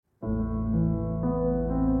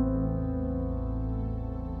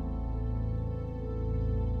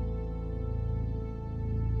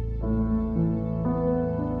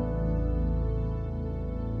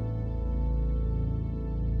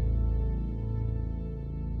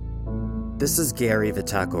This is Gary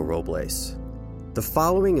Vitaco Robles. The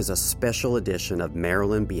following is a special edition of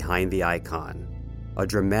Marilyn Behind the Icon, a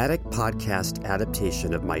dramatic podcast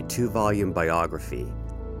adaptation of my 2-volume biography,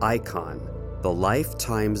 Icon, The Life,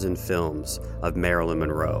 Times, and Films of Marilyn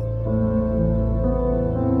Monroe.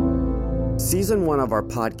 Season 1 of our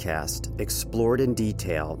podcast explored in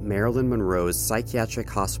detail Marilyn Monroe's psychiatric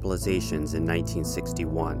hospitalizations in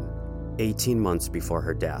 1961, 18 months before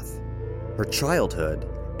her death, her childhood,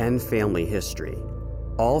 and family history,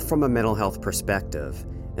 all from a mental health perspective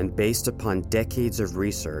and based upon decades of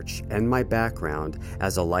research and my background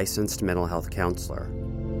as a licensed mental health counselor.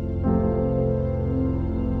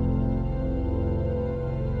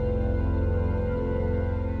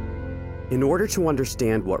 In order to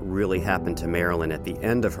understand what really happened to Marilyn at the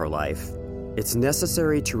end of her life, it's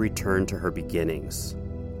necessary to return to her beginnings,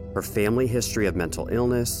 her family history of mental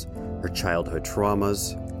illness, her childhood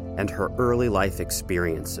traumas, and her early life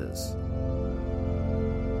experiences.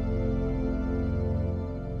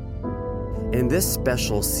 In this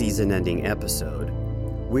special season-ending episode,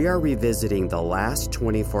 we are revisiting the last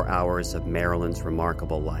 24 hours of Marilyn's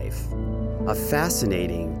remarkable life, a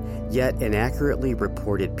fascinating yet inaccurately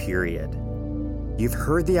reported period. You've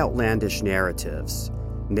heard the outlandish narratives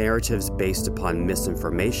based upon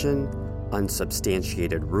misinformation,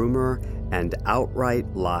 unsubstantiated rumor, and outright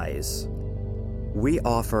lies. We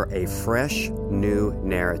offer a fresh, new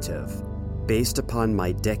narrative based upon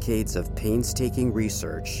my decades of painstaking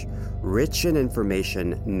research, rich in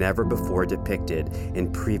information never before depicted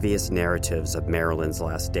in previous narratives of Marilyn's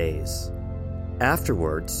last days.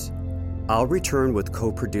 Afterwards, I'll return with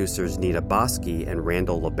co-producers Nita Bosky and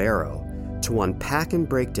Randall Libero to unpack and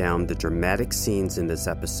break down the dramatic scenes in this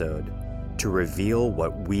episode to reveal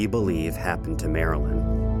what we believe happened to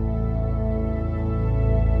Marilyn.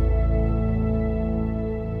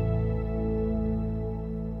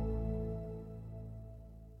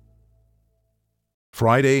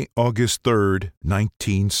 Friday, August 3rd,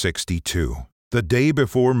 1962, the day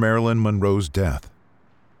before Marilyn Monroe's death.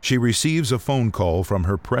 She receives a phone call from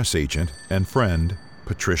her press agent and friend,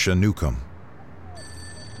 Patricia Newcomb.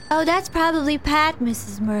 Oh, that's probably Pat,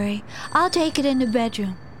 Mrs. Murray. I'll take it in the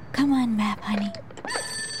bedroom. Come on, Map, honey.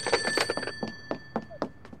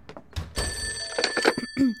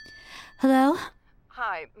 Hello?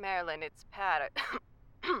 Hi, Marilyn, it's Pat.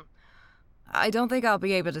 I don't think I'll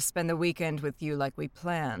be able to spend the weekend with you like we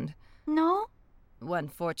planned. No? Well,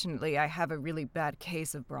 unfortunately, I have a really bad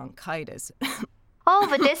case of bronchitis. Oh,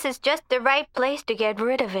 but this is just the right place to get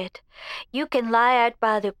rid of it. You can lie out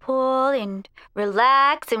by the pool and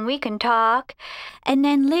relax and we can talk. And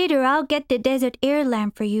then later I'll get the desert air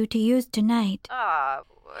lamp for you to use tonight.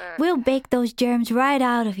 We'll bake those germs right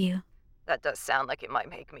out of you. That does sound like it might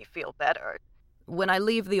make me feel better. When I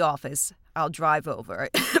leave the office, I'll drive over.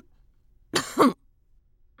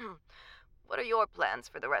 What are your plans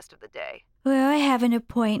for the rest of the day? Well, I have an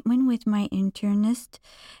appointment with my internist,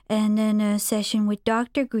 and then a session with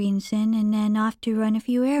Dr. Greenson, and then off to run a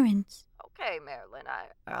few errands. Okay, Marilyn,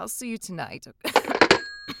 I'll see you tonight.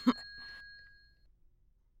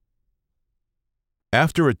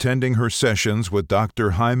 After attending her sessions with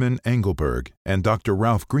Dr. Hyman Engelberg and Dr.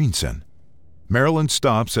 Ralph Greenson, Marilyn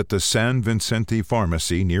stops at the San Vicente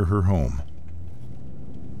Pharmacy near her home.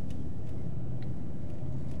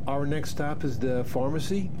 Our next stop is the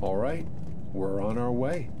pharmacy. All right, we're on our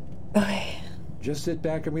way. Okay. Just sit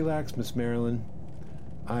back and relax, Miss Marilyn.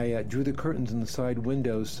 I drew the curtains in the side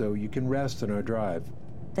windows so you can rest on our drive.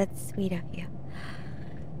 That's sweet of you.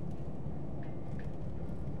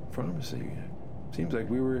 Pharmacy? Seems like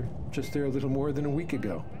we were just there a little more than a week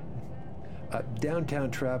ago. Downtown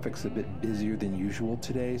traffic's a bit busier than usual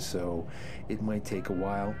today, so it might take a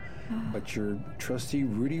while. But your trusty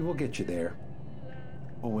Rudy will get you there.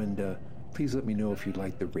 Oh, and please let me know if you'd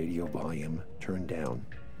like the radio volume turned down.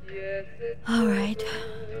 All right.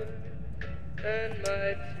 And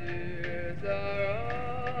my tears are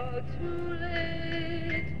all too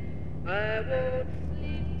late. I won't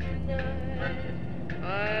sleep tonight.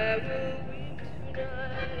 I will weep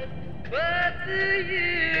tonight. But the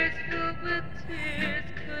years filled with tears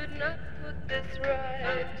could not put this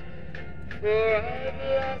right. For I've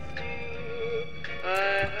lost you. I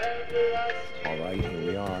have lost you. All right, here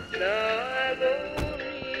we are. Now I've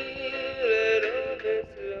only little this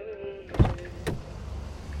lonely.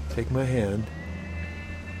 Take my hand.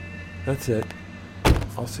 That's it.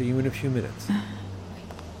 I'll see you in a few minutes.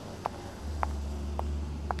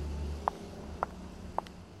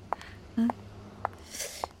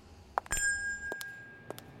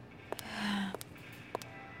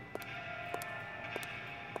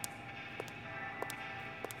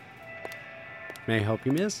 May I help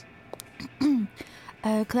you, miss?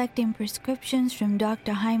 Collecting prescriptions from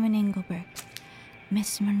Dr. Hyman Engelberg.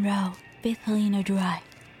 Miss Monroe, 5th Helena Drive.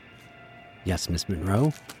 Yes, Miss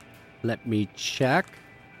Monroe. Let me check.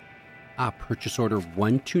 Purchase order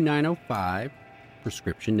 12905,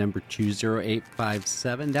 prescription number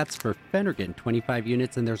 20857. That's for Phenergan, 25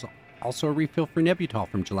 units, and there's also a refill for Nebutol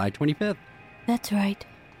from July 25th. That's right.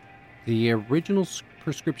 The original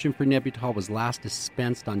prescription for Nebutol was last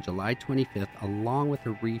dispensed on July 25th, along with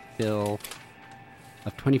a refill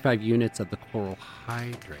of 25 units of the chloral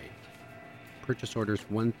hydrate. Purchase orders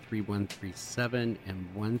 13137 and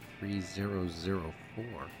 13004.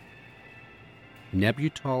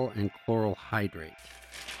 Nebutol and chloral hydrate,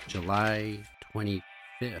 July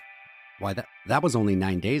 25th. Why, that was only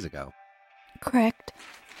 9 days ago. Correct.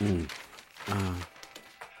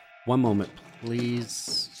 One moment,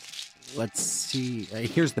 please. Let's see.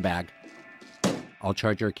 Here's the bag. I'll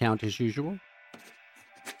charge your account as usual.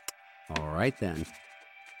 All right, then.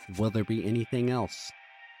 Will there be anything else,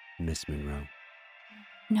 Miss Monroe?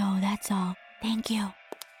 No, that's all. Thank you.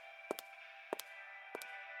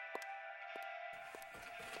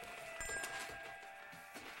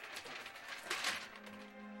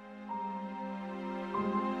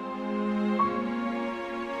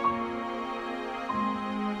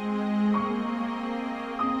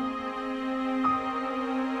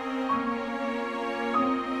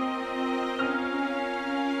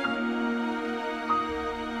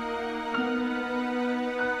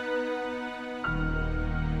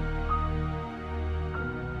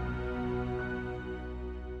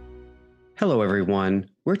 Hello, everyone.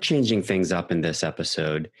 We're changing things up in this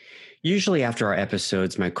episode. Usually after our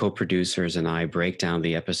episodes, my co-producers and I break down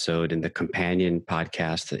the episode in the companion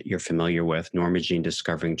podcast that you're familiar with, Norma Jean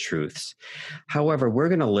Discovering Truths. However, we're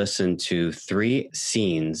going to listen to 3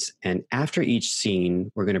 scenes, and after each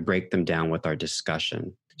scene, we're going to break them down with our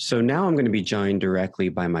discussion. So now I'm going to be joined directly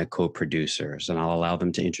by my co-producers, and I'll allow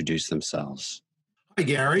them to introduce themselves. Hi,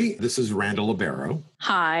 Gary. This is Randall Libero.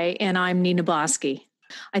 Hi, and I'm Nina Bosky.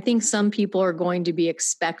 I think some people are going to be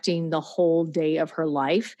expecting the whole day of her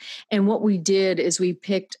life. And what we did is we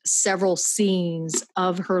picked several scenes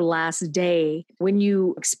of her last day. When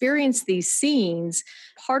you experience these scenes,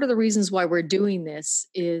 part of the reasons why we're doing this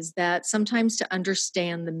is that sometimes to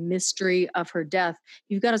understand the mystery of her death,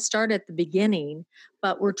 you've got to start at the beginning.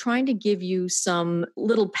 But we're trying to give you some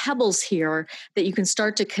little pebbles here that you can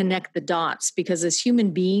start to connect the dots, because as human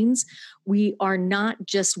beings, we are not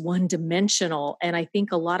just one-dimensional. And I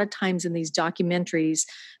think a lot of times in these documentaries,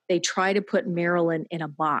 they try to put Marilyn in a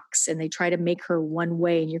box and they try to make her one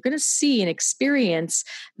way. And you're going to see and experience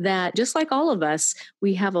that just like all of us,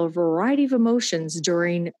 we have a variety of emotions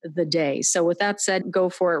during the day. So with that said, go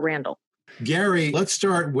for it, Randall. Gary, let's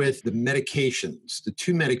start with the medications, the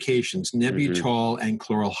 2 medications, Nebutol and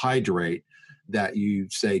chloral hydrate, that you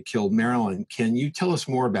say killed Marilyn. Can you tell us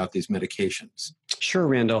more about these medications? Sure,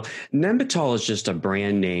 Randall. Nembutal is just a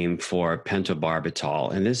brand name for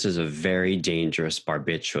pentobarbital, and this is a very dangerous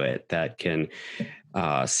barbiturate that can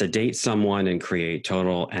sedate someone and create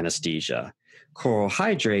total anesthesia. Chloral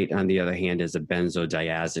hydrate, on the other hand, is a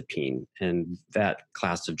benzodiazepine, and that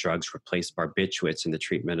class of drugs replace barbiturates in the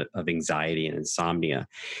treatment of anxiety and insomnia.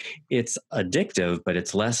 It's addictive, but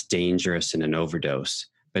it's less dangerous in an overdose.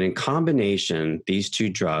 But in combination, these 2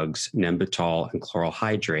 drugs, Nembutal and chloral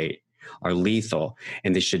hydrate, are lethal,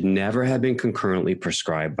 and they should never have been concurrently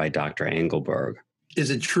prescribed by Dr. Engelberg. Is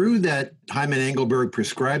it true that Hyman Engelberg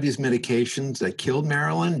prescribed these medications that killed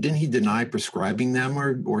Marilyn? Didn't he deny prescribing them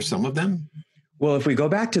or some of them? Well, if we go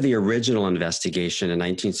back to the original investigation in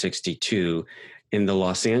 1962, in the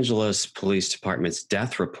Los Angeles Police Department's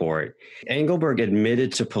death report, Engelberg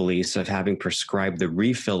admitted to police of having prescribed the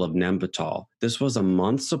refill of Nembutal. This was a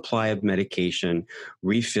month's supply of medication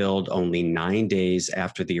refilled only 9 days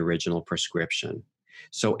after the original prescription.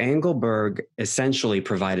 So Engelberg essentially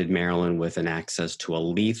provided Marilyn with an access to a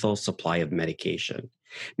lethal supply of medication.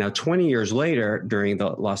 Now, 20 years later, during the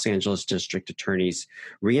Los Angeles District Attorney's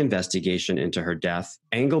reinvestigation into her death,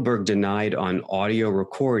 Engelberg denied on audio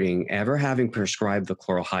recording ever having prescribed the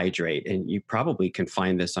chloral hydrate. And you probably can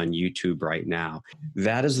find this on YouTube right now.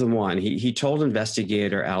 That is the one. He told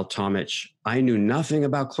investigator Al Tomich, "I knew nothing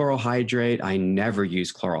about chloral hydrate. I never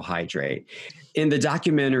used chloral hydrate." In the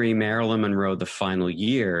documentary Marilyn Monroe, The Final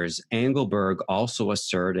Years, Engelberg also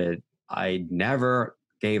asserted, "I never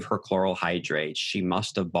gave her chloral hydrate. She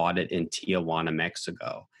must have bought it in Tijuana,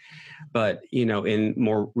 Mexico." But, in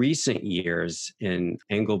more recent years, in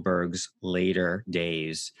Engelberg's later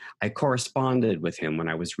days, I corresponded with him when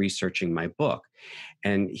I was researching my book.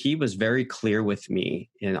 And he was very clear with me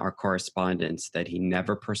in our correspondence that he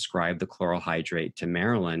never prescribed the chloral hydrate to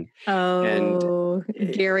Marilyn. Oh,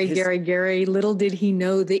 Gary, little did he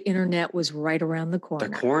know the internet was right around the corner.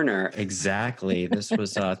 The corner, exactly. This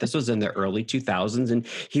was in the early 2000s, and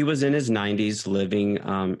he was in his 90s living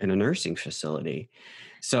in a nursing facility.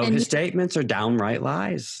 So his statements are downright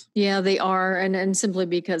lies. Yeah, they are. And simply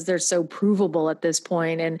because they're so provable at this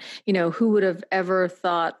point. And, who would have ever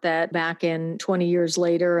thought that back in 20 years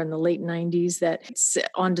later in the late 90s that it's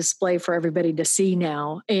on display for everybody to see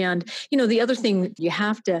now. And, the other thing, you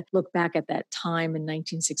have to look back at that time in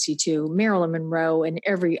 1962, Marilyn Monroe and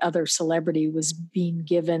every other celebrity was being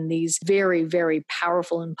given these very, very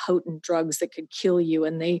powerful and potent drugs that could kill you.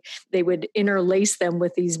 And they would interlace them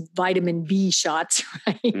with these vitamin B shots,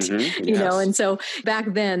 right? Mm-hmm, yes. And so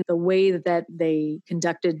back then, the way that they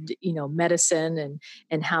conducted, medicine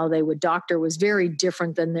and how they would doctor was very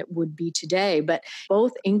different than it would be today. But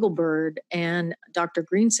both Engelberg and Dr.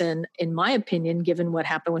 Greenson, in my opinion, given what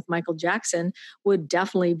happened with Michael Jackson, would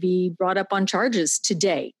definitely be brought up on charges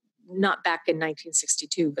today. Not back in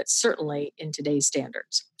 1962, but certainly in today's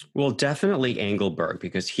standards. Well, definitely Engelberg,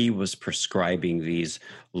 because he was prescribing these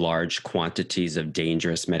large quantities of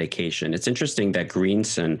dangerous medication. It's interesting that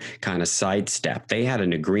Greenson kind of sidestepped. They had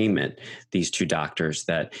an agreement, these two doctors,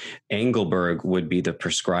 that Engelberg would be the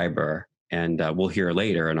prescriber. And we'll hear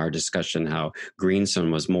later in our discussion how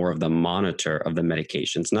Greenson was more of the monitor of the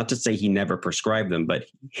medications. Not to say he never prescribed them, but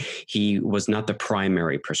he was not the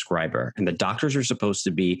primary prescriber. And the doctors are supposed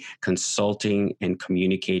to be consulting and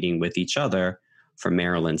communicating with each other for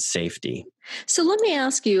Marilyn's safety. So let me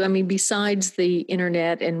ask you, besides the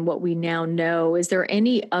internet and what we now know, is there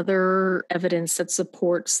any other evidence that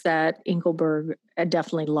supports that Engelberg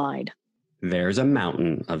definitely lied? There's a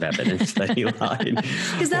mountain of evidence that he lied.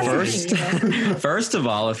 First of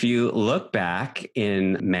all, if you look back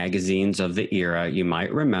in magazines of the era, you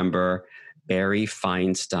might remember Barry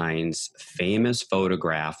Feinstein's famous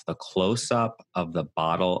photograph, the close-up of the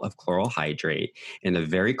bottle of chloral hydrate. In a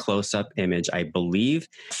very close-up image, I believe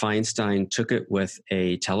Feinstein took it with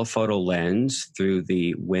a telephoto lens through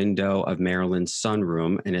the window of Marilyn's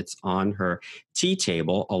sunroom, and it's on her tea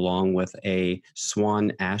table along with a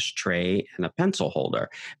swan ashtray and a pencil holder.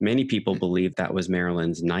 Many people believe that was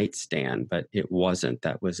Marilyn's nightstand, but it wasn't.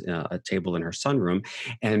 That was a table in her sunroom.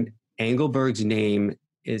 And Engelberg's name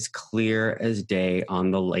is clear as day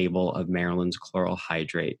on the label of Marilyn's chloral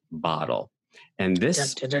hydrate bottle. And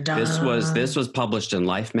this was published in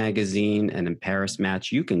Life magazine and in Paris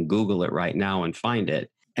Match. You can Google it right now and find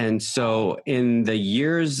it. And so in the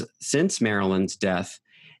years since Marilyn's death,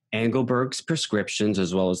 Engelberg's prescriptions,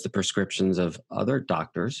 as well as the prescriptions of other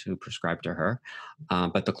doctors who prescribed to her,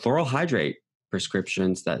 but the chloral hydrate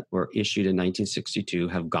prescriptions that were issued in 1962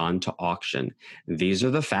 have gone to auction. These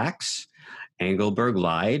are the facts. Engelberg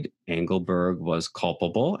lied. Engelberg was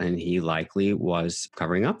culpable, and he likely was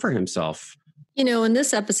covering up for himself. In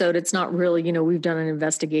this episode, it's not really, we've done an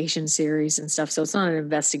investigation series and stuff, so it's not an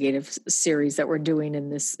investigative series that we're doing in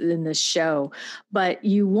this show. But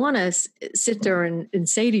you want to sit there and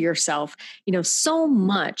say to yourself, so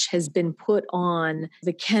much has been put on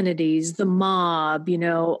the Kennedys, the mob,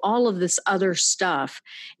 all of this other stuff.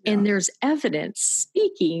 Yeah. And there's evidence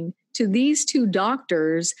speaking to these two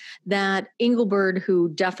doctors that Engelberg, who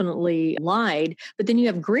definitely lied, but then you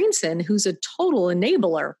have Greenson, who's a total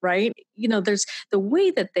enabler, right? There's the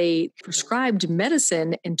way that they prescribed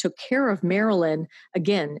medicine and took care of Marilyn,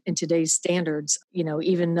 again, in today's standards,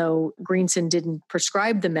 even though Greenson didn't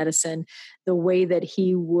prescribe the medicine, the way that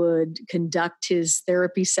he would conduct his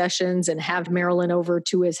therapy sessions and have Marilyn over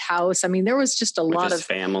to his house. There was just a lot of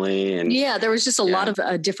family. And there was just a lot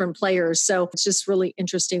of different players. So it's just really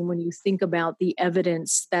interesting when you think about the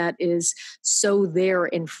evidence that is so there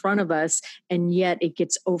in front of us, and yet it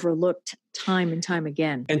gets overlooked time and time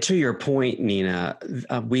again. And to your point, Nina,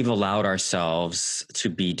 we've allowed ourselves to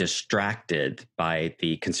be distracted by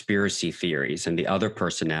the conspiracy theories and the other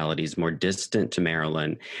personalities more distant to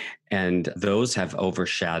Marilyn. And those have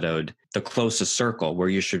overshadowed the closest circle where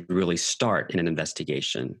you should really start in an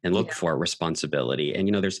investigation and look for responsibility. And,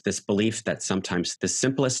 there's this belief that sometimes the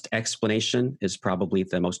simplest explanation is probably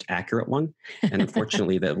the most accurate one. And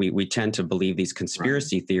unfortunately, that we tend to believe these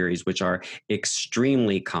conspiracy theories, which are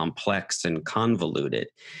extremely complex and convoluted.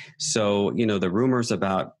 So, the rumors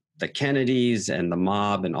about the Kennedys and the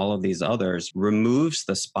mob and all of these others removes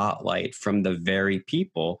the spotlight from the very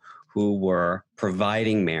people who were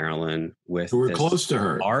providing Marilyn with who were close to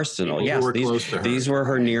her arsenal. Yes, these were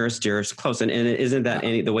her nearest, dearest, close. And isn't that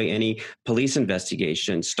the way any police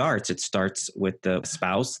investigation starts? It starts with the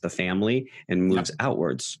spouse, the family, and moves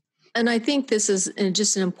outwards. And I think this is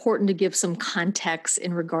just important to give some context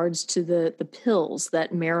in regards to the pills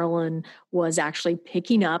that Marilyn was actually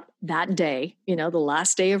picking up that day, the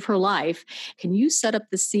last day of her life. Can you set up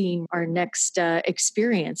the scene, our next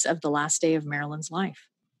experience of the last day of Marilyn's life?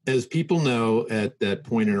 As people know, at that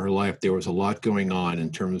point in her life, there was a lot going on in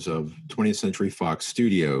terms of 20th Century Fox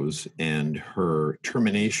Studios and her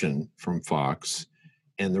termination from Fox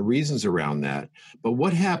and the reasons around that. But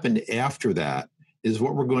what happened after that is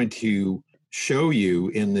what we're going to show you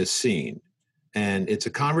in this scene. And it's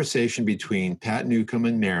a conversation between Pat Newcomb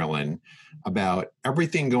and Marilyn about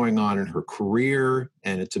everything going on in her career,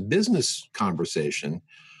 and it's a business conversation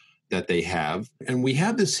that they have. And we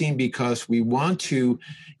have this scene because we want to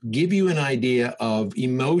give you an idea of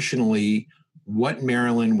emotionally what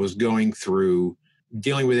Marilyn was going through,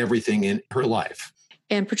 dealing with everything in her life.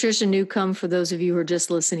 And Patricia Newcomb, for those of you who are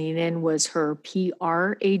just listening in, was her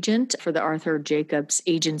PR agent for the Arthur Jacobs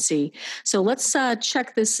agency. So let's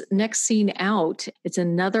check this next scene out. It's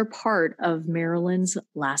another part of Marilyn's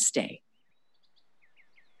last day.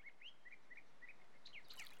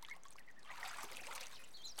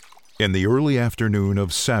 In the early afternoon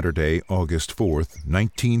of Saturday, August 4th,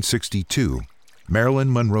 1962,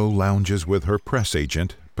 Marilyn Monroe lounges with her press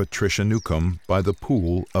agent, Patricia Newcomb, by the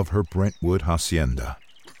pool of her Brentwood hacienda.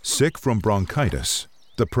 Sick from bronchitis,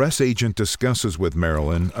 the press agent discusses with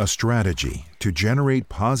Marilyn a strategy to generate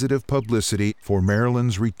positive publicity for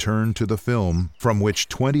Marilyn's return to the film from which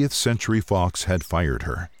 20th Century Fox had fired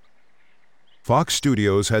her. Fox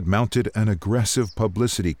Studios had mounted an aggressive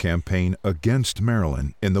publicity campaign against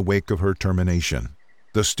Marilyn in the wake of her termination.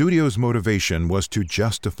 The studio's motivation was to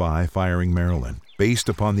justify firing Marilyn based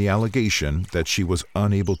upon the allegation that she was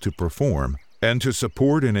unable to perform and to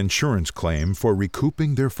support an insurance claim for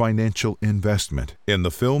recouping their financial investment in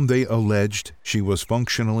the film they alleged she was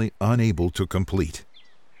functionally unable to complete.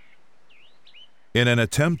 In an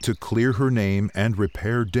attempt to clear her name and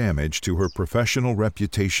repair damage to her professional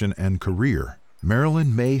reputation and career,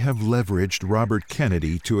 Marilyn may have leveraged Robert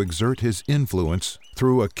Kennedy to exert his influence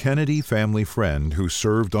through a Kennedy family friend who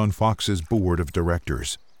served on Fox's board of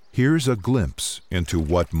directors. Here's a glimpse into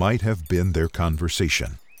what might have been their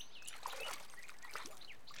conversation.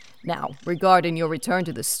 Now, regarding your return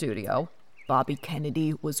to the studio, Bobby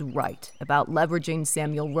Kennedy was right about leveraging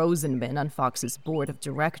Samuel Rosenman on Fox's board of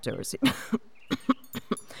directors.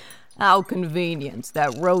 How convenient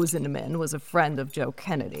that Rosenman was a friend of Joe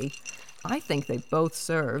Kennedy. I think they both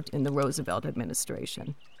served in the Roosevelt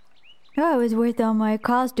administration. Oh, it was worth all my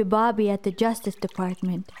calls to Bobby at the Justice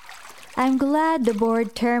Department. I'm glad the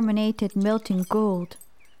board terminated Milton Gould.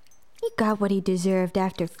 He got what he deserved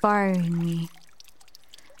after firing me.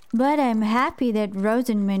 But I'm happy that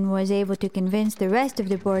Rosenman was able to convince the rest of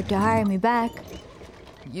the board to hire me back.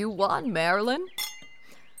 You won, Marilyn.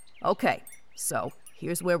 Okay, so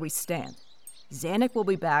here's where we stand. Zanuck will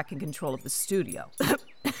be back in control of the studio.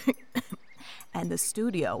 And the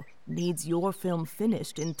studio needs your film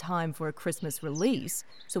finished in time for a Christmas release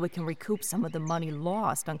so it can recoup some of the money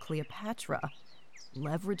lost on Cleopatra.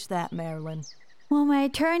 Leverage that, Marilyn. Well, my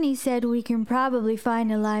attorney said we can probably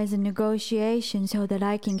finalize the negotiation so that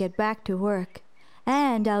I can get back to work.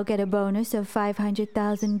 And I'll get a bonus of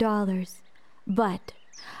 $500,000. But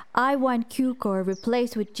I want Q-Core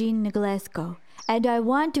replaced with Gene Neglesko. And I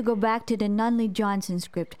want to go back to the Nunley Johnson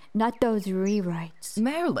script, not those rewrites.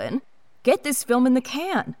 Marilyn, get this film in the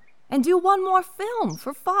can. And do one more film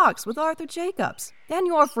for Fox with Arthur Jacobs. Then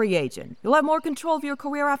you're a free agent. You'll have more control of your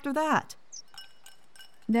career after that.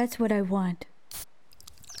 That's what I want.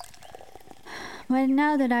 But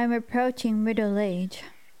now that I'm approaching middle age,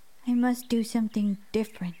 I must do something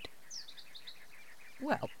different.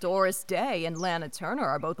 Well, Doris Day and Lana Turner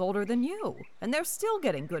are both older than you, and they're still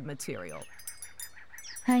getting good material.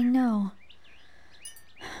 I know.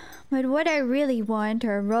 But what I really want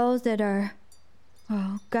are roles that are,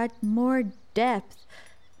 got more depth.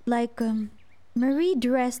 Like, Marie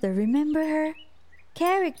Dressler, remember her?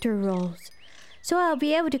 Character roles. So I'll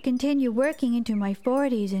be able to continue working into my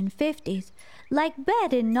 40s and 50s, like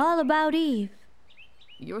Bet in All About Eve.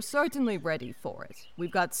 You're certainly ready for it. We've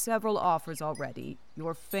got several offers already.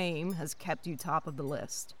 Your fame has kept you top of the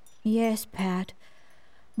list. Yes, Pat.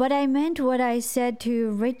 But I meant what I said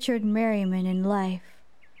to Richard Merriman in life.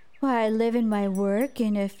 Well, I live in my work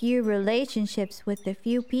in a few relationships with the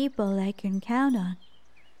few people I can count on.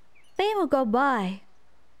 Fame will go by.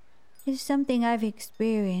 It's something I've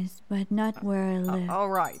experienced, but not where I live. All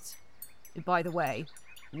right. By the way,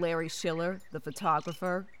 Larry Schiller, the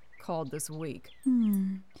photographer, called this week.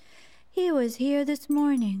 He was here this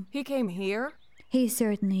morning. He came here? He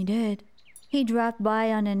certainly did. He dropped by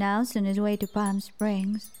unannounced on his way to Palm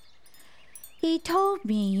Springs. He told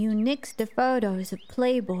me you nixed the photos of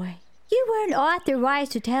Playboy. You weren't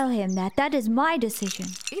authorized to tell him that. That is my decision.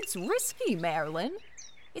 It's risky, Marilyn.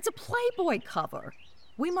 It's a Playboy cover.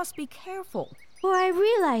 We must be careful. Well, I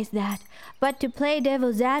realize that. But to play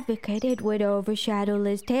devil's advocate, it would overshadow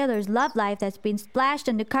Liz Taylor's love life that's been splashed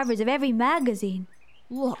on the covers of every magazine.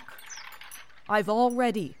 Look, I've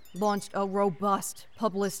already launched a robust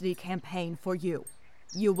publicity campaign for you.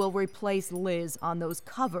 You will replace Liz on those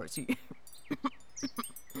covers.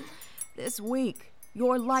 This week,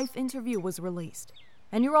 your Life interview was released,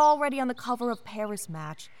 and you're already on the cover of Paris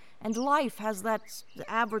Match, and Life has that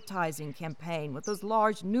advertising campaign with those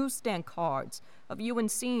large newsstand cards of you in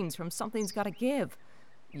scenes from Something's Gotta Give.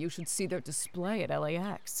 You should see their display at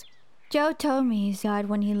LAX. Joe told me he saw it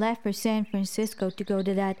when he left for San Francisco to go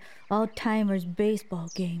to that all-timers baseball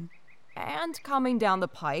game. And coming down the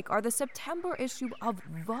pike are the September issue of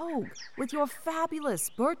Vogue with your fabulous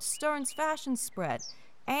Bert Stearns fashion spread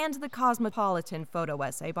and the Cosmopolitan photo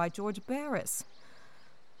essay by George Barris.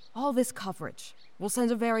 All this coverage will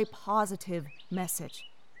send a very positive message.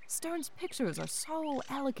 Stearns' pictures are so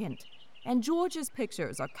elegant, and George's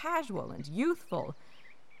pictures are casual and youthful.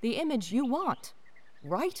 The image you want,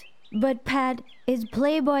 right? But, Pat, it's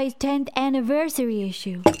Playboy's 10th anniversary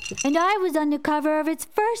issue, and I was on the cover of its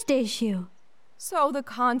first issue. So the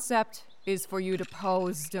concept is for you to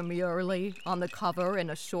pose demurely on the cover in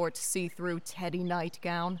a short see-through Teddy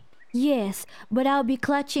nightgown? Yes, but I'll be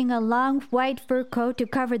clutching a long white fur coat to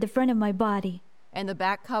cover the front of my body. And the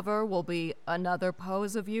back cover will be another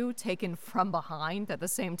pose of you taken from behind at the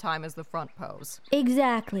same time as the front pose.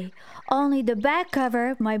 Exactly. Only the back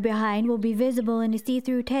cover, my behind, will be visible in a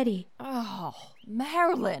see-through teddy. Oh,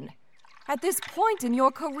 Marilyn. At this point in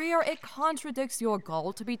your career, it contradicts your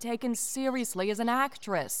goal to be taken seriously as an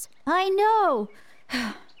actress. I know.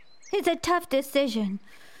 It's a tough decision.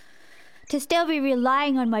 To still be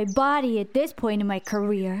relying on my body at this point in my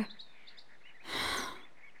career.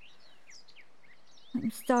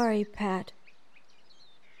 I'm sorry, Pat.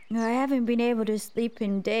 I haven't been able to sleep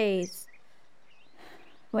in days.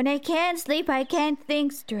 When I can't sleep, I can't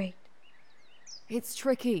think straight. It's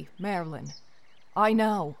tricky, Marilyn. I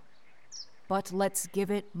know. But let's give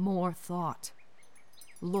it more thought.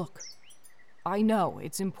 Look, I know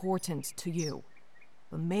it's important to you,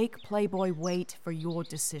 but make Playboy wait for your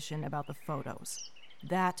decision about the photos.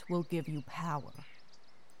 That will give you power.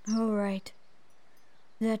 All right.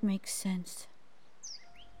 That makes sense.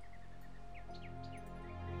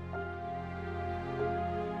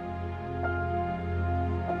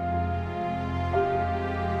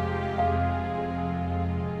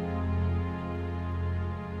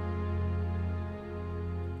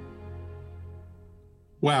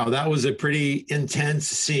 Wow, that was a pretty intense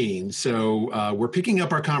scene. So we're picking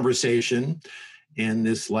up our conversation in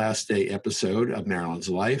this last day episode of Marilyn's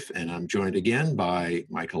Life, and I'm joined again by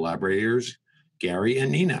my collaborators, Gary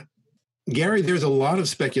and Nina. Gary, there's a lot of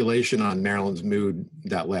speculation on Marilyn's mood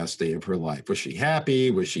that last day of her life. Was she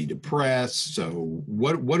happy? Was she depressed? So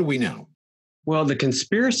what do we know? Well, the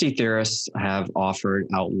conspiracy theorists have offered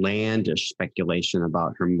outlandish speculation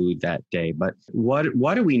about her mood that day. But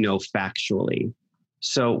what do we know factually?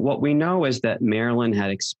 So what we know is that Marilyn had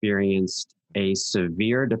experienced a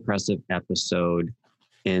severe depressive episode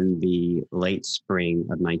in the late spring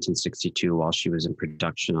of 1962 while she was in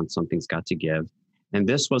production on Something's Got to Give. And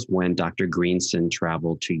this was when Dr. Greenson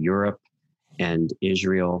traveled to Europe and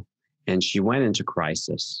Israel, and she went into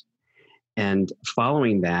crisis. And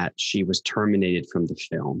following that, she was terminated from the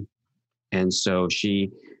film. And so she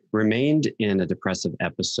remained in a depressive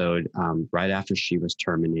episode right after she was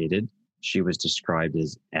terminated. She was described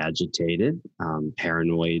as agitated,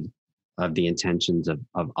 paranoid of the intentions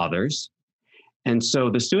of others. And so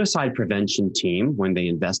the suicide prevention team, when they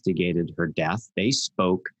investigated her death, they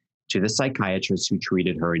spoke to the psychiatrists who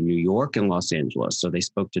treated her in New York and Los Angeles. So they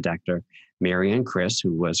spoke to Dr. Marianne Chris,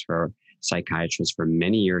 who was her psychiatrist for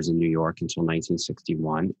many years in New York until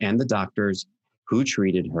 1961, and the doctors who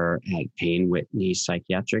treated her at Payne Whitney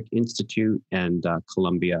Psychiatric Institute and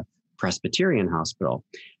Columbia Presbyterian Hospital.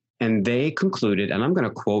 And they concluded, and I'm going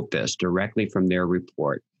to quote this directly from their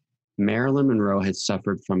report, Marilyn Monroe had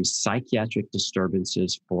suffered from psychiatric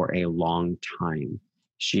disturbances for a long time.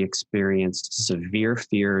 She experienced severe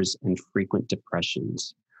fears and frequent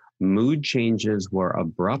depressions. Mood changes were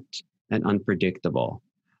abrupt and unpredictable.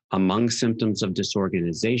 Among symptoms of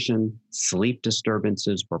disorganization, sleep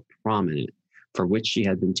disturbances were prominent, for which she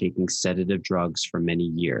had been taking sedative drugs for many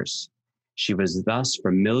years. She was thus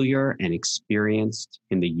familiar and experienced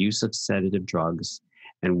in the use of sedative drugs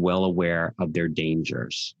and well aware of their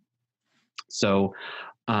dangers. So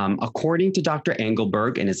According to Dr.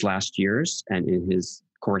 Engelberg in his last years and in his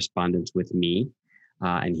correspondence with me,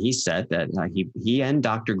 and he said that he and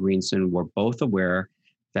Dr. Greenson were both aware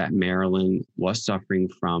that Marilyn was suffering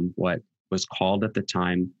from what was called at the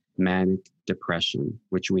time manic depression,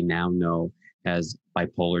 which we now know as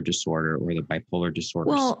bipolar disorder or the bipolar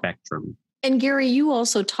disorder spectrum. And Gary, you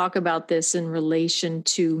also talk about this in relation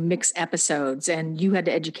to mixed episodes, and you had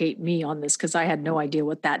to educate me on this because I had no idea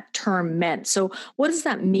what that term meant. So what does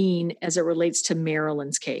that mean as it relates to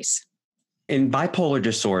Marilyn's case? In bipolar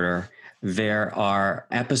disorder, there are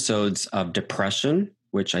episodes of depression,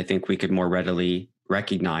 which I think we could more readily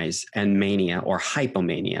recognize, and mania or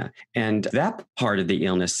hypomania. And that part of the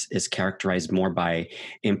illness is characterized more by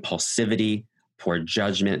impulsivity, poor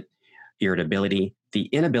judgment, irritability, the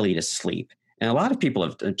inability to sleep. And a lot of people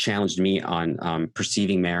have challenged me on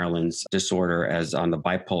perceiving Marilyn's disorder as on the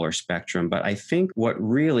bipolar spectrum. But I think what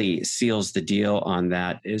really seals the deal on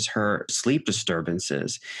that is her sleep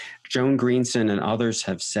disturbances. Joan Greenson and others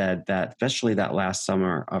have said that, especially that last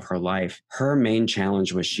summer of her life, her main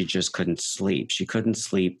challenge was she just couldn't sleep. She couldn't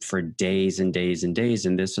sleep for days and days and days.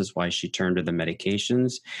 And this is why she turned to the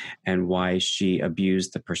medications and why she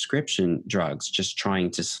abused the prescription drugs, just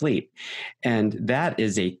trying to sleep. And that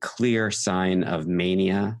is a clear sign of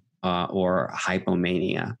mania or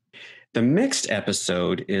hypomania. The mixed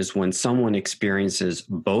episode is when someone experiences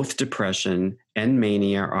both depression and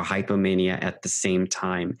mania or hypomania at the same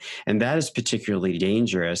time. And that is particularly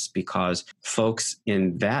dangerous because folks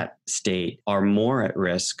in that state are more at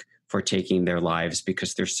risk for taking their lives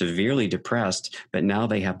because they're severely depressed, but now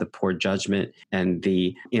they have the poor judgment and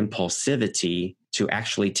the impulsivity to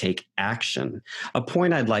actually take action. A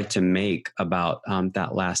point I'd like to make about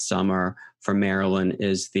that last summer for Marilyn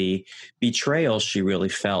is the betrayal she really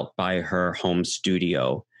felt by her home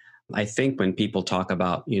studio. I think when people talk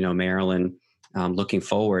about, Marilyn looking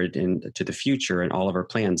forward to the future and all of her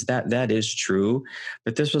plans, that is true.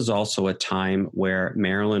 But this was also a time where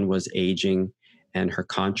Marilyn was aging and her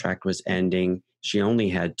contract was ending. She only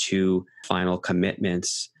had 2 final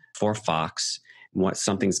commitments for Fox. What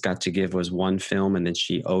Something's Got to Give was one film, and then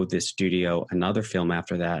she owed this studio another film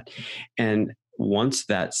after that. And once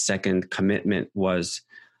that second commitment was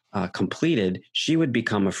completed, she would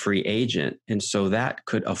become a free agent. And so that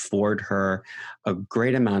could afford her a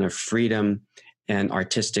great amount of freedom and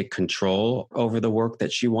artistic control over the work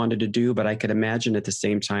that she wanted to do. But I could imagine at the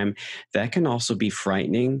same time, that can also be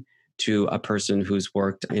frightening to a person who's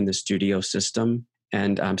worked in the studio system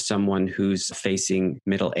and someone who's facing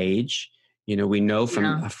middle age. We know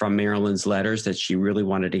from Marilyn's letters that she really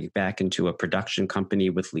wanted to get back into a production company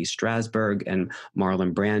with Lee Strasberg and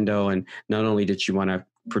Marlon Brando. And not only did she want to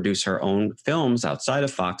produce her own films outside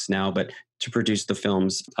of Fox now, but to produce the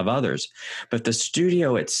films of others. But the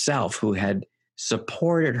studio itself, who had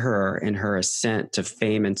supported her in her ascent to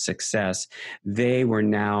fame and success, they were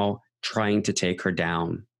now trying to take her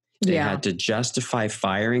down. They had to justify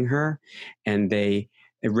firing her, and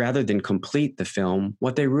rather than complete the film,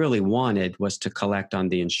 what they really wanted was to collect on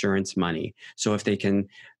the insurance money. So if they can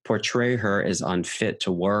portray her as unfit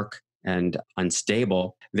to work and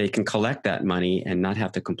unstable, they can collect that money and not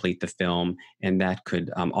have to complete the film. And that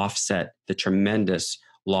could offset the tremendous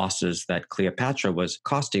losses that Cleopatra was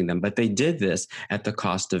costing them. But they did this at the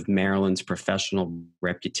cost of Marilyn's professional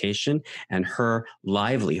reputation and her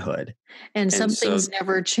livelihood. And some things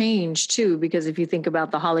never change too, because if you think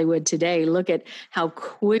about the Hollywood today, look at how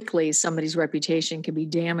quickly somebody's reputation can be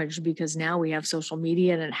damaged because now we have social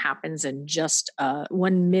media and it happens in just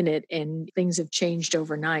 1 minute and things have changed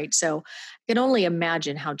overnight. So I can only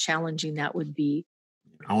imagine how challenging that would be.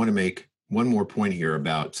 I want to make one more point here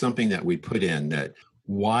about something that we put in, that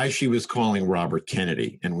why she was calling Robert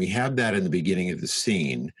Kennedy. And we have that in the beginning of the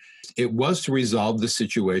scene. It was to resolve the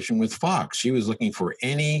situation with Fox. She was looking for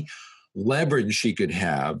any leverage she could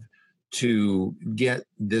have to get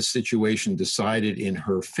this situation decided in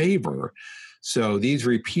her favor. So these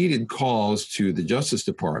repeated calls to the Justice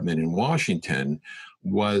Department in Washington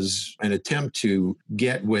was an attempt to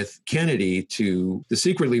get with Kennedy to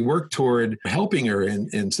secretly work toward helping her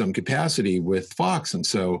in some capacity with Fox. And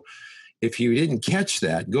so if you didn't catch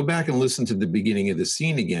that, go back and listen to the beginning of the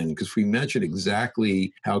scene again, because we mentioned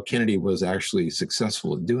exactly how Kennedy was actually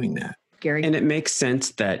successful at doing that. Gary? And it makes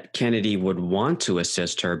sense that Kennedy would want to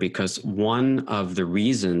assist her because one of the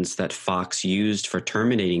reasons that Fox used for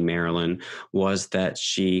terminating Marilyn was that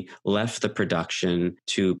she left the production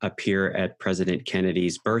to appear at President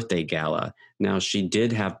Kennedy's birthday gala. Now, she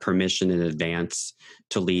did have permission in advance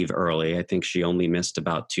to leave early. I think she only missed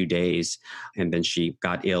about 2 days, and then she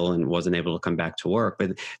got ill and wasn't able to come back to work.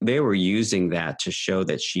 But they were using that to show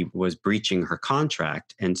that she was breaching her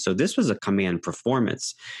contract. And so this was a command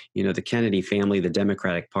performance. The Kennedy family, the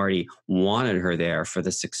Democratic Party, wanted her there for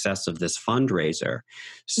the success of this fundraiser.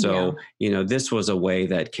 So, this was a way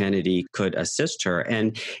that Kennedy could assist her.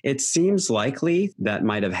 And it seems likely that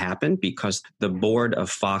might have happened because the board of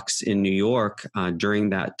Fox in New York during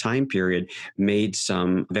that time period made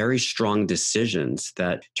some very strong decisions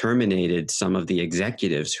that terminated some of the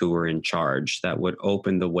executives who were in charge that would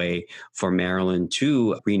open the way for Marilyn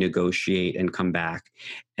to renegotiate and come back.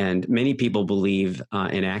 And many people believe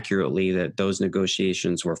inaccurately that those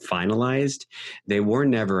negotiations were finalized. They were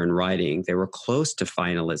never in writing. They were close to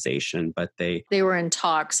finalization, but they were in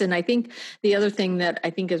talks. And I think the other thing that I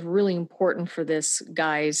think is really important for this,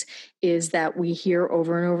 guys, is that we hear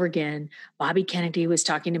over and over again, Bobby Kennedy was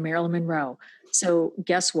talking to Marilyn Monroe. So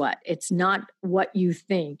guess what? It's not what you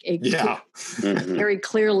think. Very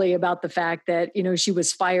clearly about the fact that, she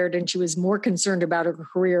was fired and she was more concerned about her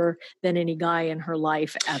career than any guy in her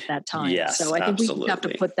life at that time. Yes, so I think we have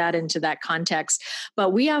to put that into that context.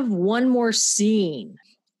 But we have one more scene.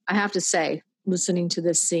 I have to say, listening to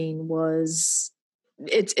this scene was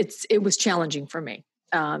challenging for me.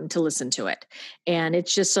 To listen to it. And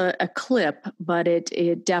it's just a clip, but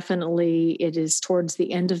it definitely is towards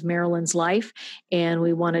the end of Marilyn's life. And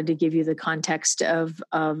we wanted to give you the context of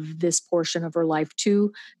this portion of her life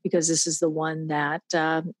too, because this is the one that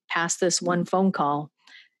past this one phone call,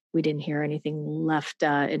 we didn't hear anything left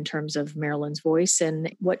in terms of Marilyn's voice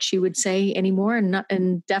and what she would say anymore,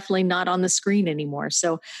 and definitely not on the screen anymore.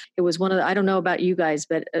 So it was one of the, I don't know about you guys,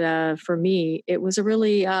 but for me, it was a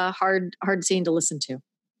really hard scene to listen to.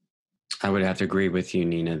 I would have to agree with you,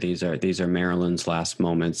 Nina. These are Marilyn's last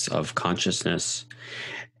moments of consciousness.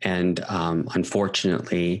 And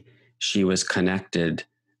unfortunately, she was connected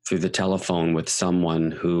through the telephone with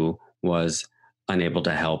someone who was unable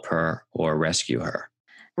to help her or rescue her.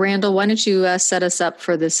 Randall, why don't you set us up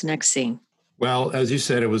for this next scene? Well, as you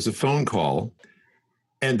said, it was a phone call,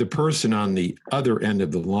 and the person on the other end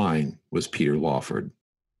of the line was Peter Lawford.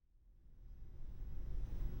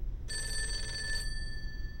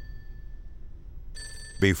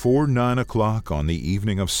 Before 9 o'clock on the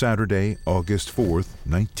evening of Saturday, August 4th,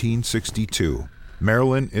 1962,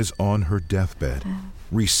 Marilyn is on her deathbed,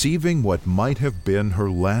 receiving what might have been her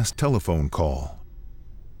last telephone call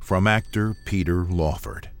from actor Peter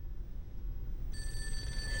Lawford.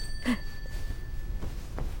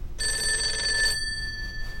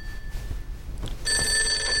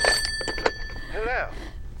 Hello.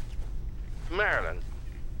 Marilyn,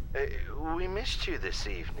 we missed you this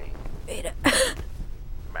evening. Peter.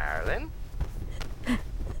 Marilyn?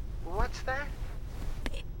 What's that?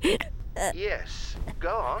 Peter. Yes,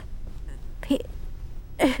 go on. Peter.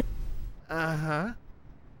 Uh-huh.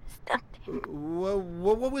 Something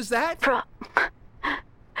What was that? from...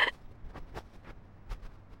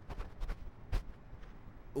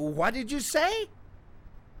 What did you say?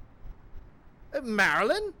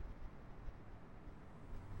 Marilyn?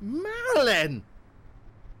 Marilyn!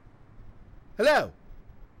 Hello?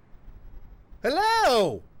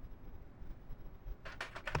 Hello?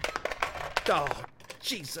 Oh,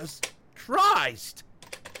 Jesus Christ!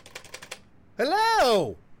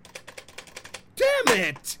 Hello? Damn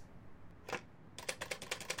it!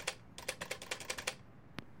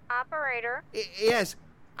 Operator? Yes,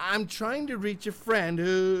 I'm trying to reach a friend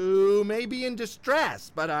who may be in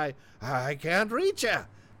distress, but I can't reach her.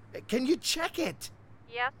 Can you check it?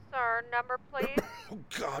 Yes, sir. Number, please. Oh,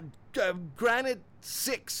 God. Granite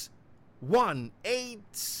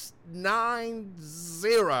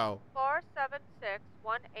 61890. 476-1890.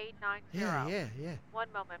 Yeah.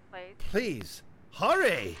 1 moment, please. Please,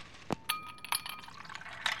 hurry.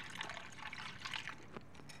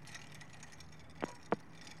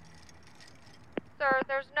 Sir,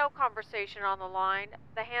 there's no conversation on the line.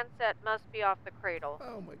 The handset must be off the cradle.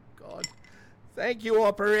 Oh, my God. Thank you,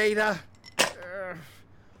 operator.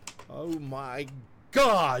 Oh, my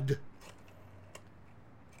God.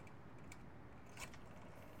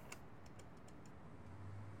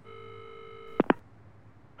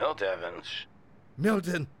 Milt Evans.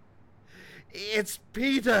 Milton, it's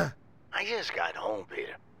Peter. I just got home,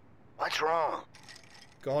 Peter. What's wrong?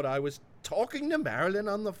 God, I was talking to Marilyn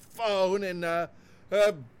on the phone, and her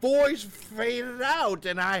voice faded out,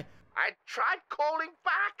 and I tried calling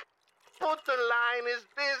back, but the line is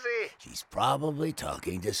busy. She's probably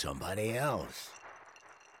talking to somebody else.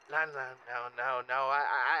 No.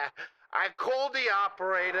 I called the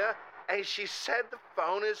operator, and she said the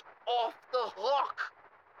phone is off the hook.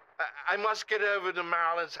 I must get over to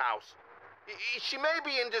Marilyn's house. She may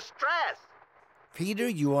be in distress. Peter,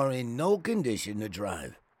 you are in no condition to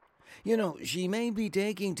drive. You know, she may be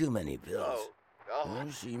taking too many pills.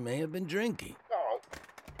 Or she may have been drinking. Oh,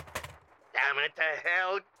 damn it to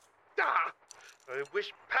hell. I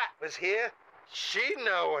wish Pat was here. She'd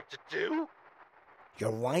know what to do.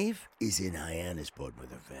 Your wife is in Hyannisport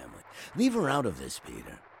with her family. Leave her out of this,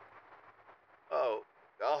 Peter. Oh,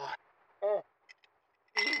 God. Oh,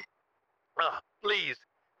 please,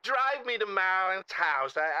 drive me to Marilyn's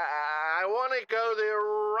house. I want to go there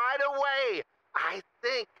right away. I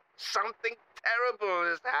think something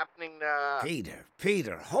terrible is happening now.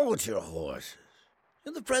 Peter, hold your horses.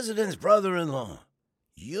 You're the president's brother-in-law.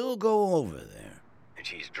 You'll go over there. And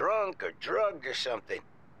she's drunk or drugged or something.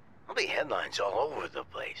 There'll be headlines all over the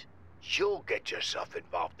place. You'll get yourself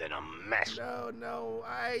involved in a mess. No,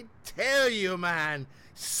 I tell you, man,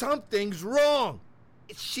 something's wrong.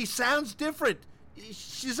 She sounds different.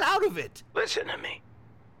 She's out of it. Listen to me.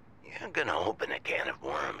 You're gonna open a can of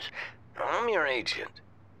worms. I'm your agent.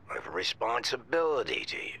 I have a responsibility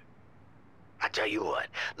to you. I tell you what,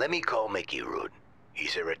 let me call Mickey Rudin.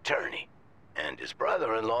 He's her attorney, and his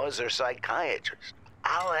brother-in-law is her psychiatrist.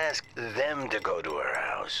 I'll ask them to go to her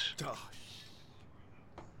house.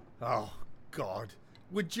 Oh, God.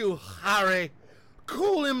 Would you hurry?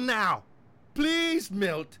 Call him now. Please,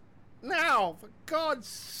 Milt. Now, for God's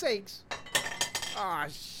sakes. Ah,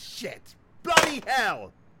 shit. Bloody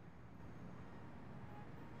hell.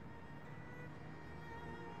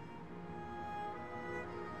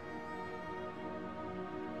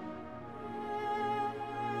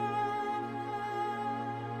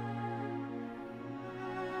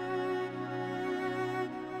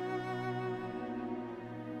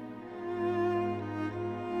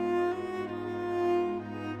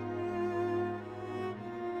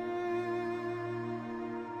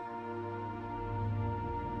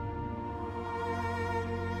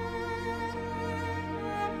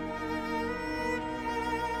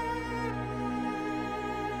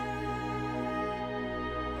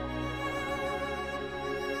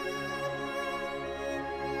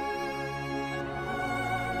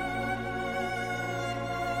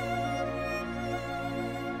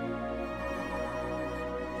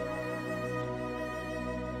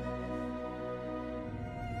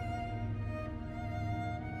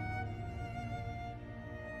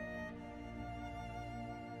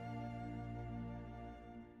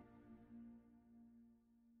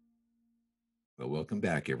 Well, welcome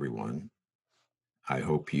back, everyone. I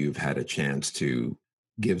hope you've had a chance to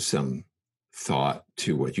give some thought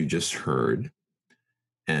to what you just heard.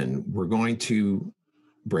 And we're going to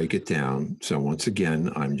break it down. So once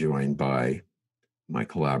again, I'm joined by my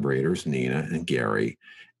collaborators, Nina and Gary,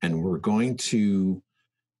 and we're going to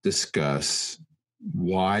discuss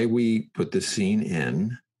why we put the scene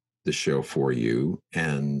in the show for you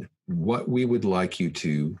and what we would like you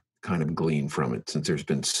to kind of glean from it, since there's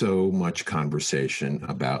been so much conversation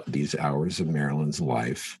about these hours of Marilyn's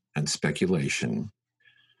life and speculation.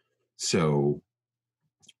 So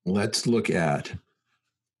let's look at,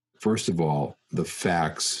 first of all, the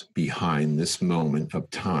facts behind this moment of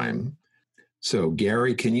time. So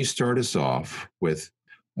Gary, can you start us off with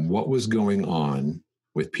what was going on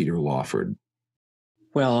with Peter Lawford?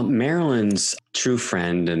 Well, Marilyn's true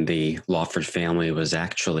friend in the Lawford family was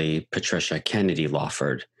actually Patricia Kennedy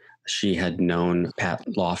Lawford. She had known Pat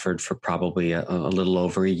Lawford for probably a little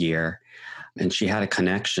over a year, and she had a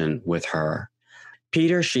connection with her.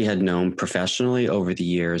 Peter, she had known professionally over the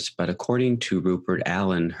years, but according to Rupert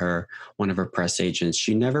Allen, one of her press agents,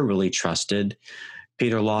 she never really trusted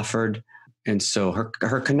Peter Lawford. And so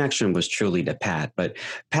her connection was truly to Pat, but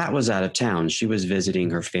Pat was out of town. She was visiting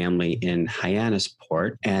her family in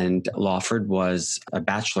Hyannisport, and Lawford was a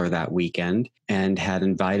bachelor that weekend and had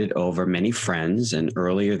invited over many friends. And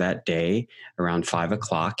earlier that day, around 5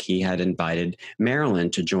 o'clock, he had invited Marilyn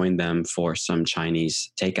to join them for some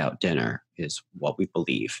Chinese takeout dinner, is what we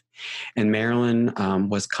believe. And Marilyn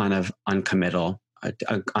was kind of uncommitting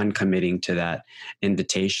to that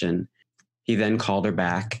invitation. He then called her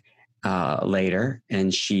back later,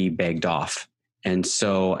 and she begged off. And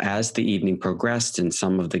so as the evening progressed and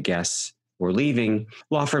some of the guests were leaving,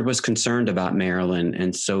 Lawford was concerned about Marilyn,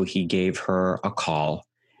 and so he gave her a call.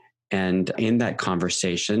 And in that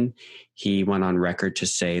conversation, he went on record to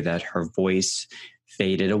say that her voice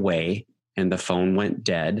faded away and the phone went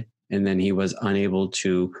dead, and then he was unable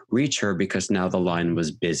to reach her because now the line was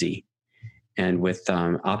busy. And with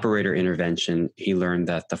operator intervention, he learned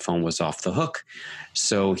that the phone was off the hook.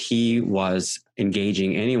 So he was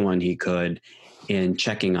engaging anyone he could in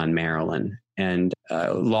checking on Marilyn. And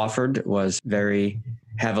Lawford was very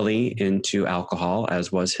heavily into alcohol,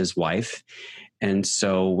 as was his wife. And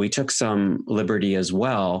so we took some liberty as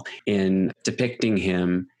well in depicting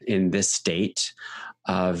him in this state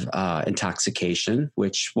of intoxication,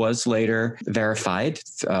 which was later verified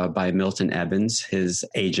by Milton Evans, his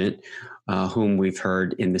agent, whom we've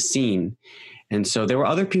heard in the scene. And so there were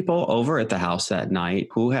other people over at the house that night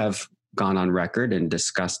who have gone on record and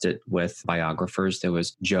discussed it with biographers. There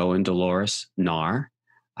was Joe and Dolores Narr.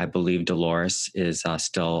 I believe Dolores is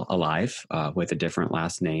still alive with a different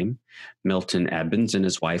last name. Milton Evans and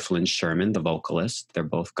his wife, Lynn Sherman, the vocalist, they're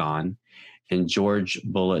both gone. And George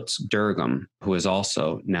Bullets Durgam, who is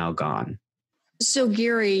also now gone. So,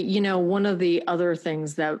 Gary, one of the other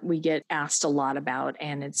things that we get asked a lot about,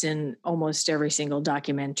 and it's in almost every single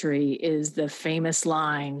documentary, is the famous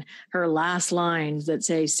line, her last lines that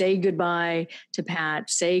say goodbye to Pat,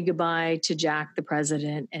 say goodbye to Jack, the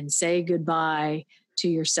president, and say goodbye to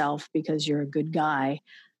yourself because you're a good guy.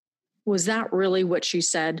 Was that really what she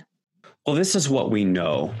said? Well, this is what we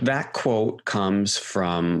know. That quote comes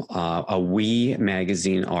from a We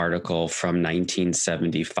magazine article from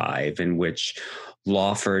 1975 in which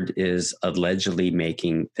Lawford is allegedly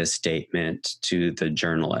making this statement to the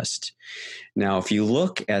journalist. Now, if you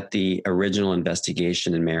look at the original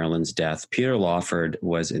investigation in Marilyn's death, Peter Lawford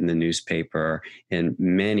was in the newspaper in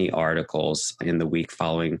many articles in the week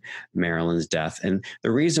following Marilyn's death. And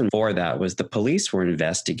the reason for that was the police were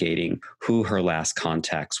investigating who her last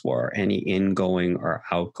contacts were, any ingoing or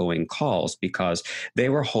outgoing calls, because they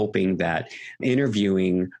were hoping that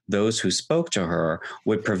interviewing those who spoke to her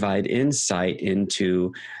would provide insight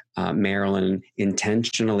into Marilyn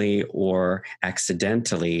intentionally or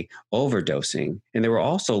accidentally overdosing. And they were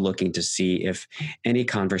also looking to see if any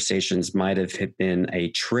conversations might have been a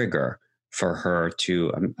trigger for her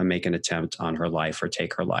to make an attempt on her life or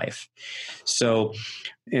take her life. So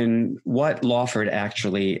in what Lawford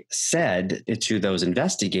actually said to those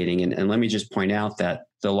investigating, and let me just point out that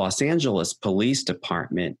the Los Angeles Police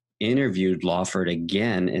Department interviewed Lawford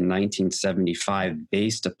again in 1975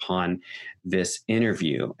 based upon this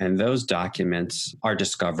interview. And those documents are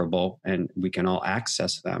discoverable and we can all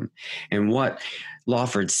access them. And what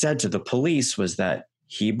Lawford said to the police was that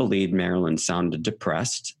he believed Marilyn sounded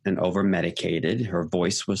depressed and over-medicated. Her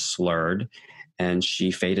voice was slurred and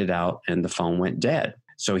she faded out and the phone went dead.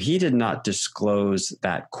 So he did not disclose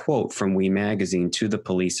that quote from We Magazine to the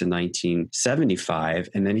police in 1975.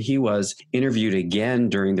 And then he was interviewed again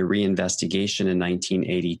during the reinvestigation in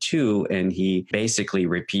 1982. And he basically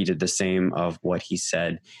repeated the same of what he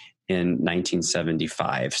said in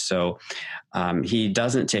 1975. So he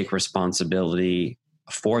doesn't take responsibility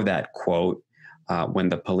for that quote when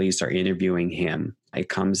the police are interviewing him. It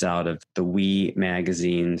comes out of the We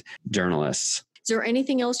Magazine journalists. Is there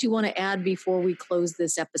anything else you want to add before we close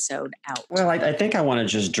this episode out? Well, I think I want to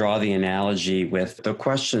just draw the analogy with the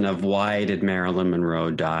question of why did Marilyn Monroe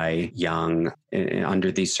die young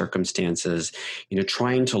under these circumstances,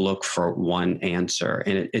 trying to look for one answer.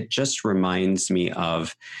 And it just reminds me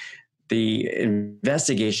of the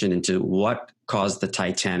investigation into what caused the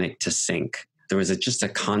Titanic to sink. There was just a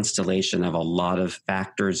constellation of a lot of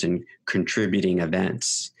factors and contributing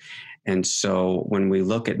events. And so when we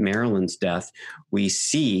look at Marilyn's death, we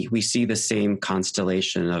see the same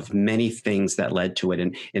constellation of many things that led to it.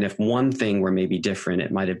 And if one thing were maybe different,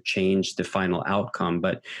 it might have changed the final outcome.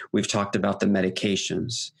 But we've talked about the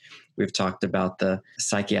medications. We've talked about the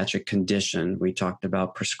psychiatric condition. We talked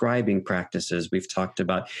about prescribing practices. We've talked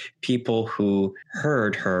about people who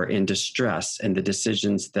heard her in distress and the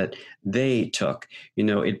decisions that they took.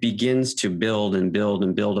 It begins to build and build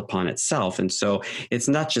and build upon itself. And so it's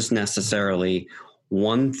not just necessarily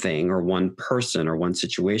one thing or one person or one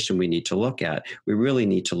situation we need to look at. We really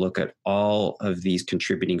need to look at all of these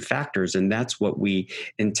contributing factors. And that's what we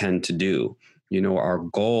intend to do. Our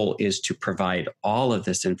goal is to provide all of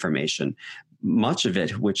this information, much of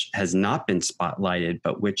it which has not been spotlighted,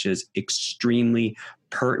 but which is extremely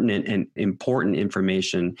pertinent and important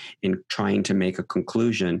information in trying to make a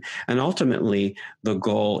conclusion. And ultimately, the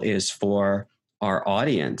goal is for our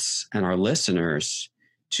audience and our listeners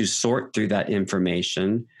to sort through that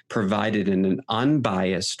information, provide it in an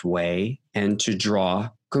unbiased way, and to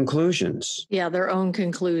draw conclusions. Yeah, their own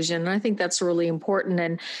conclusion. And I think that's really important.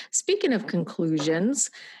 And speaking of conclusions,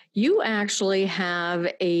 you actually have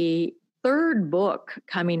a third book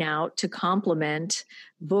coming out to complement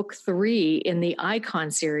book 3 in the Icon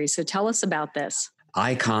series. So tell us about this.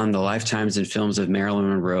 Icon, The Lifetimes and Films of Marilyn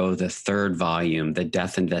Monroe, the third volume, The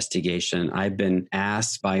Death Investigation. I've been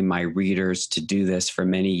asked by my readers to do this for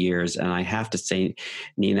many years. And I have to say,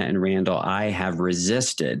 Nina and Randall, I have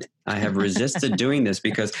resisted doing this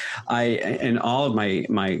because in all of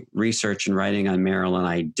my research and writing on Marilyn,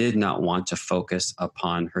 I did not want to focus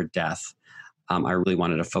upon her death. I really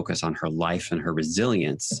wanted to focus on her life and her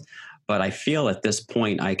resilience. But I feel at this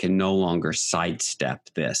point I can no longer sidestep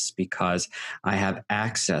this because I have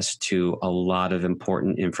access to a lot of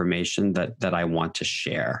important information that I want to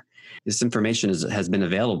share. This information has been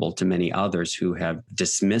available to many others who have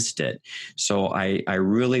dismissed it. So I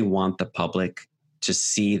really want the public to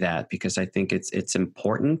see that because I think it's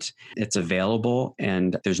important, it's available,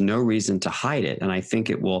 and there's no reason to hide it. And I think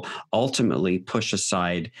it will ultimately push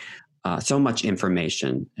aside so much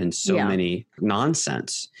information and so many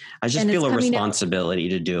nonsense. I just feel a responsibility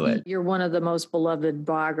to do it. You're one of the most beloved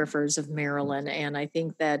biographers of Marilyn. And I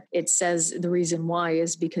think that it says the reason why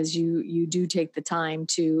is because you do take the time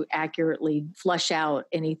to accurately flesh out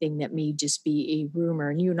anything that may just be a rumor.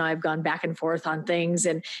 And you and I have gone back and forth on things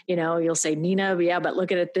and, you'll say, Nina, yeah, but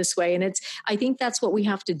look at it this way. And I think that's what we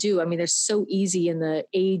have to do. I mean, it's so easy in the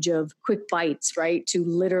age of quick bites, right? To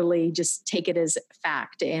literally just take it as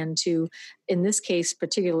fact and to, in this case,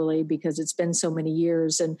 particularly because it's been so many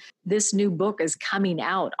years. And this new book is coming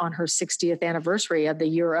out on her 60th anniversary of the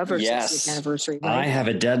year of her 60th anniversary. Right? I have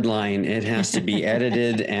a deadline. It has to be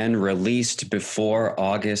edited and released before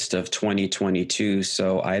August of 2022.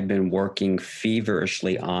 So I've been working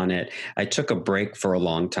feverishly on it. I took a break for a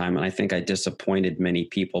long time and I think I disappointed many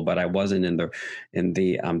people, but I wasn't in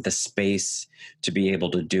the space to be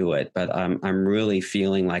able to do it. But I'm really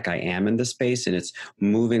feeling like I am in the space and it's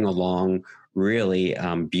moving along really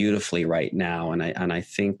beautifully right now. And I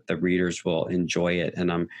think the readers will enjoy it.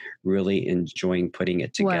 And I'm really enjoying putting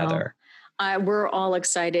it together. Well, we're all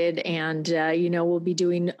excited and, we'll be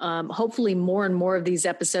doing hopefully more and more of these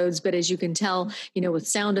episodes. But as you can tell, with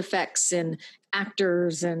sound effects and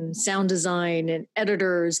actors and sound design and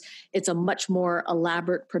editors, it's a much more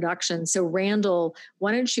elaborate production. So Randall,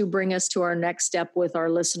 why don't you bring us to our next step with our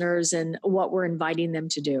listeners and what we're inviting them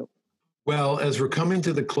to do? Well, as we're coming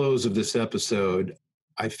to the close of this episode,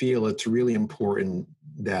 I feel it's really important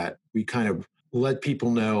that we kind of let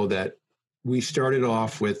people know that we started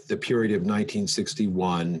off with the period of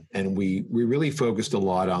 1961, and we really focused a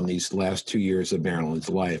lot on these last 2 years of Marilyn's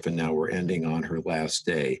life, and now we're ending on her last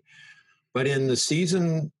day. But in the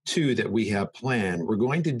season 2 that we have planned, we're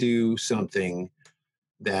going to do something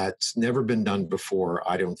that's never been done before.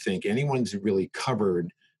 I don't think anyone's really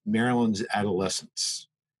covered Marilyn's adolescence.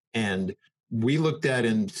 And we looked at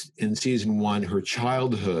in season 1, her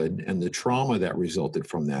childhood and the trauma that resulted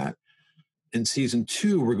from that. In season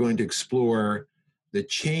 2, we're going to explore the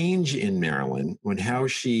change in Marilyn when how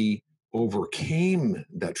she overcame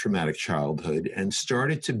that traumatic childhood and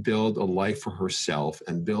started to build a life for herself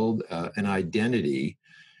and build an identity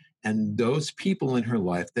and those people in her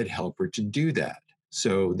life that help her to do that.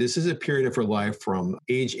 So this is a period of her life from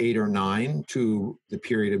age 8 or 9 to the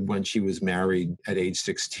period of when she was married at age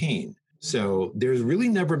 16. So there's really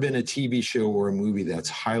never been a TV show or a movie that's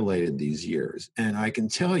highlighted these years. And I can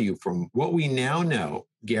tell you from what we now know,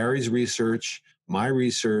 Gary's research, my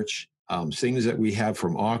research, things that we have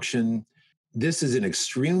from auction, this is an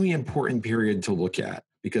extremely important period to look at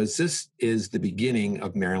because this is the beginning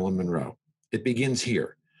of Marilyn Monroe. It begins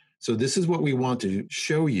here. So this is what we want to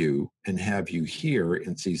show you and have you hear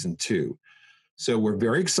in season 2. So we're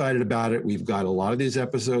very excited about it. We've got a lot of these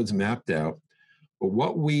episodes mapped out. But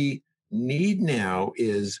what we need now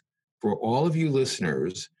is for all of you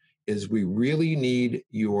listeners is we really need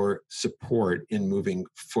your support in moving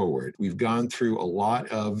forward. We've gone through a lot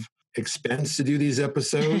of expense to do these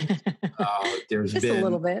episodes. There's Just been a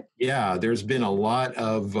little bit. Yeah, there's been a lot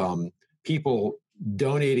of people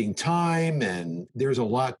donating time, and there's a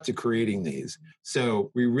lot to creating these.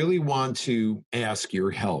 So we really want to ask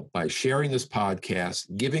your help by sharing this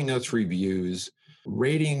podcast, giving us reviews,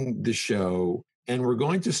 rating the show, and we're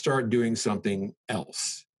going to start doing something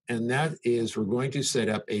else. And that is we're going to set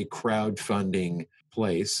up a crowdfunding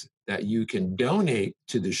place that you can donate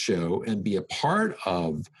to the show and be a part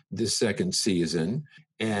of the second season.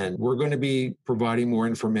 And we're going to be providing more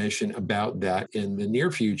information about that in the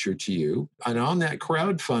near future to you. And on that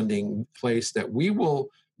crowdfunding place that we will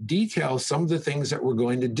detail some of the things that we're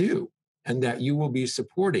going to do and that you will be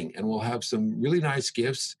supporting. And we'll have some really nice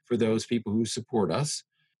gifts for those people who support us.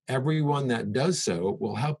 everyone that does so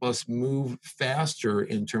will help us move faster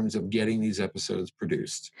in terms of getting these episodes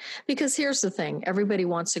produced. Because here's the thing, everybody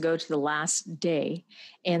wants to go to the last day,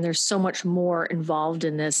 and there's so much more involved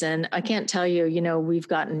in this. And I can't tell you, we've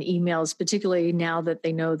gotten emails, particularly now that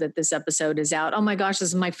they know that this episode is out. Oh my gosh, this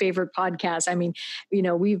is my favorite podcast. I mean,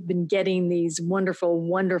 we've been getting these wonderful,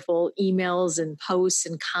 wonderful emails and posts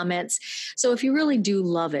and comments. So if you really do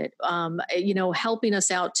love it, helping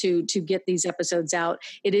us out to get these episodes out,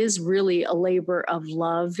 it is really a labor of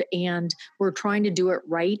love, and we're trying to do it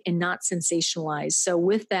right and not sensationalize. So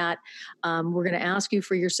with that, we're going to ask you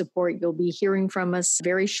for your support. You'll be hearing from us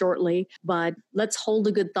very shortly, but let's hold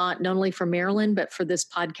a good thought, not only for Marilyn, but for this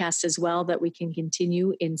podcast as well, that we can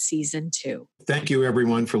continue in season 2. Thank you,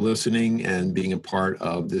 everyone, for listening and being a part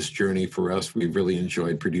of this journey for us. We've really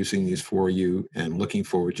enjoyed producing these for you and looking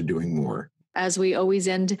forward to doing more. As we always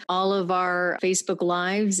end all of our Facebook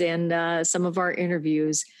Lives and some of our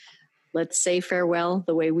interviews, let's say farewell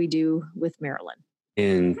the way we do with Marilyn.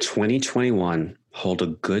 In 2021, hold a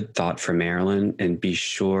good thought for Marilyn, and be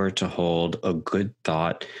sure to hold a good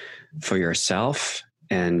thought for yourself,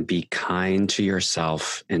 and be kind to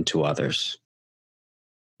yourself and to others.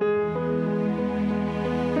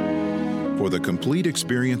 For the complete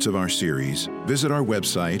experience of our series, visit our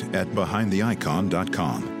website at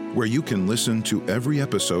behindtheicon.com. where you can listen to every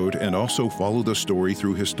episode and also follow the story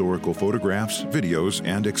through historical photographs, videos,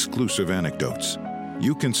 and exclusive anecdotes.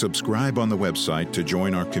 You can subscribe on the website to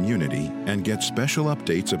join our community and get special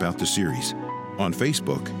updates about the series. On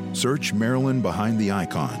Facebook, search Marilyn Behind the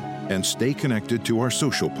Icon and stay connected to our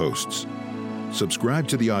social posts. Subscribe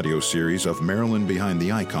to the audio series of Marilyn Behind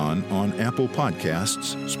the Icon on Apple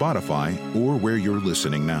Podcasts, Spotify, or where you're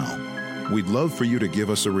listening now. We'd love for you to give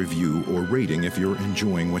us a review or rating if you're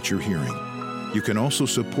enjoying what you're hearing. You can also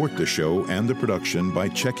support the show and the production by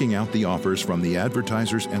checking out the offers from the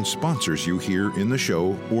advertisers and sponsors you hear in the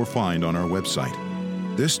show or find on our website.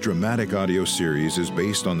 This dramatic audio series is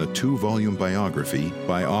based on the 2-volume biography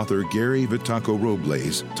by author Gary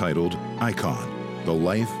Vitaco-Robles titled Icon: The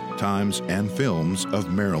Life, Times, and Films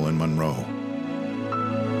of Marilyn Monroe.